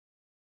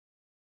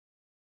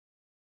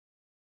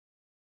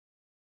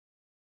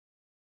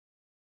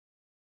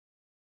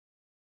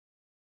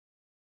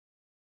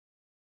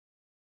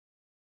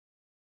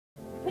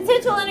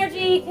potential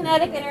energy,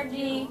 kinetic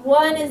energy.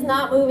 One is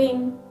not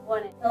moving,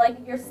 one is. So like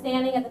if you're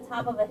standing at the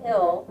top of a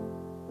hill,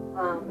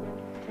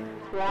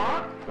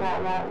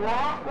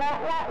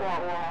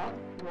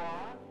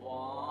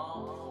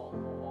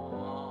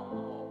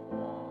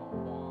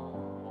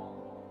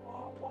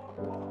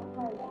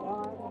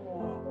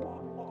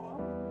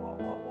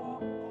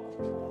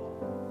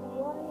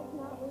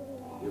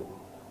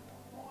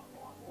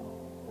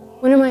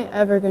 when am I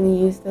ever going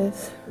to use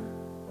this?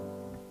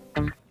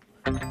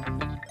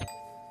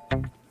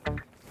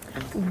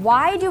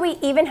 Why do we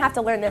even have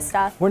to learn this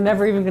stuff? We're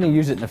never even going to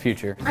use it in the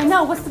future. I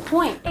know, what's the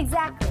point?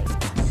 Exactly.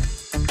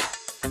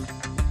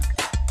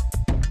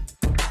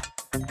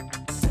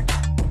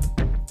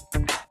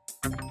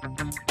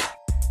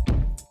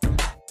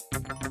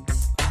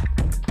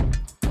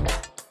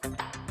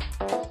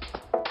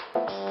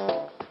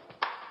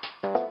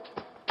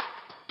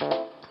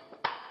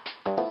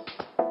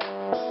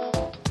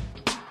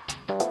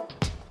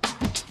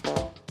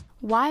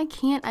 Why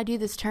can't I do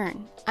this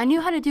turn? I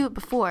knew how to do it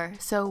before,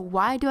 so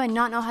why do I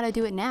not know how to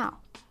do it now?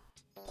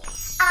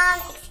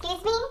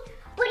 Excuse me?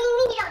 What do you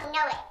mean you don't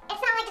know it?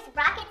 It's not like it's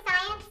rocket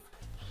science.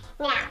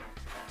 Now,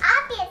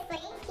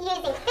 obviously,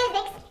 using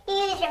physics, you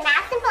use your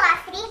mass and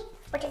velocity,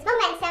 which is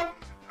momentum,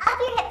 of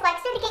your hip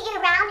flexor to get you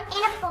around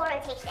in a full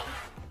rotation.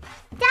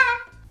 Duh!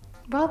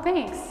 Well,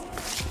 thanks.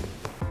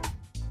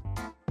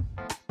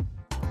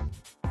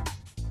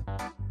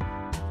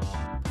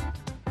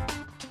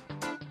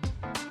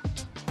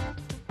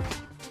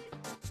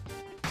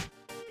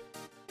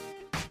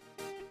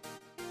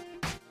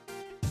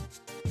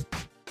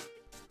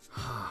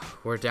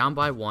 We're down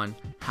by 1.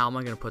 How am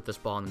I going to put this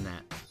ball in the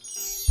net?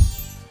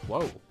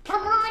 Whoa.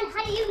 Come on,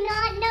 how do you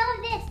not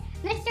know this?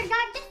 Mr.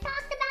 Dart just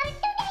talked about it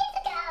 2 days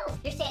ago!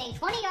 You're standing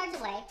 20 yards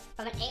away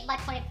from an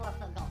 8x24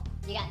 foot goal.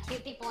 You got 2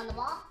 people on the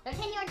ball, they're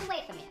 10 yards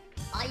away from you.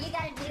 All you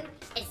gotta do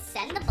is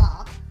send the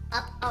ball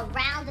up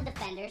around the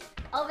defenders,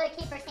 over the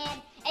keeper's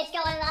hand, it's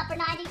going in the upper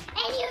 90,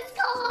 and you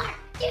score!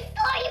 You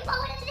score, you blow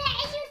it in the net,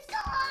 and you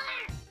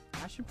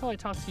score! I should probably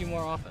talk to you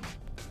more often.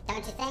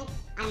 Don't you think?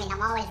 I mean,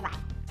 I'm always right.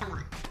 Come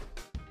on.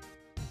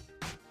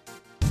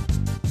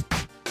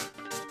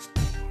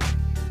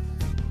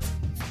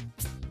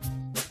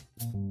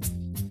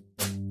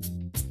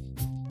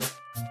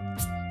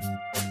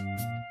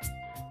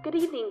 Good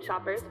evening,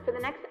 shoppers. For the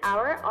next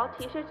hour, all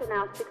t-shirts are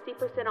now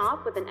 60%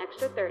 off with an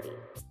extra 30.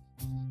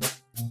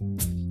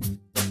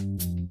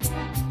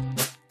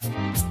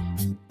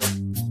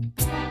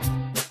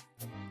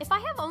 If I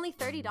have only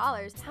 $30,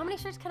 how many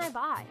shirts can I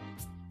buy?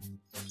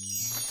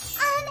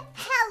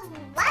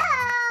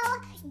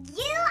 Hello?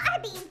 You are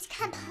being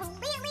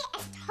completely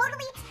and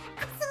totally,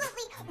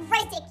 absolutely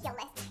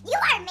ridiculous. You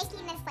are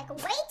making this like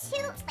way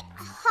too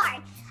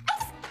hard.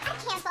 I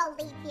can't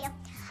believe you.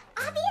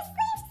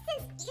 Obviously,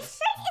 since your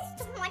shirt is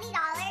 $20,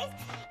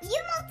 you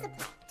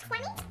multiply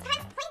 20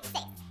 times 0.6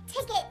 to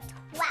get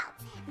 12.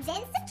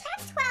 Then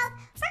subtract 12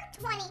 from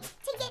 20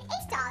 to get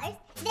 $8.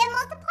 Then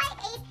multiply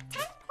 8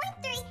 times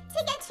 0.3 to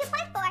get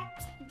 2.4.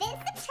 Then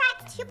subtract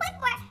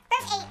 2.4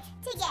 from 8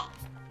 to get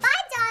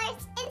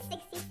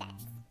 $5.60.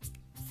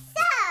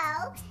 So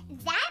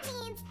that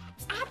means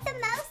at the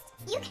most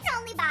you can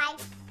only buy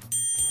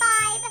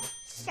 5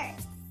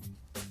 shirts.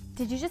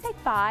 Did you just say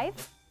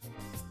 5?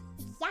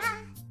 Yeah,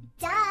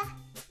 duh.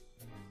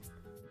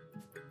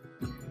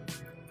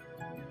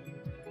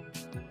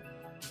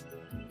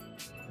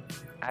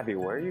 Abby,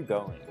 where are you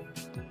going?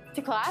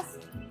 To class?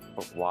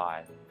 But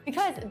why?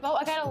 Because, Bo,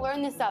 I gotta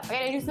learn this stuff. I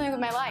gotta do something with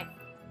my life.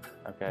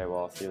 Okay, well,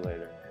 I'll see you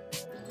later.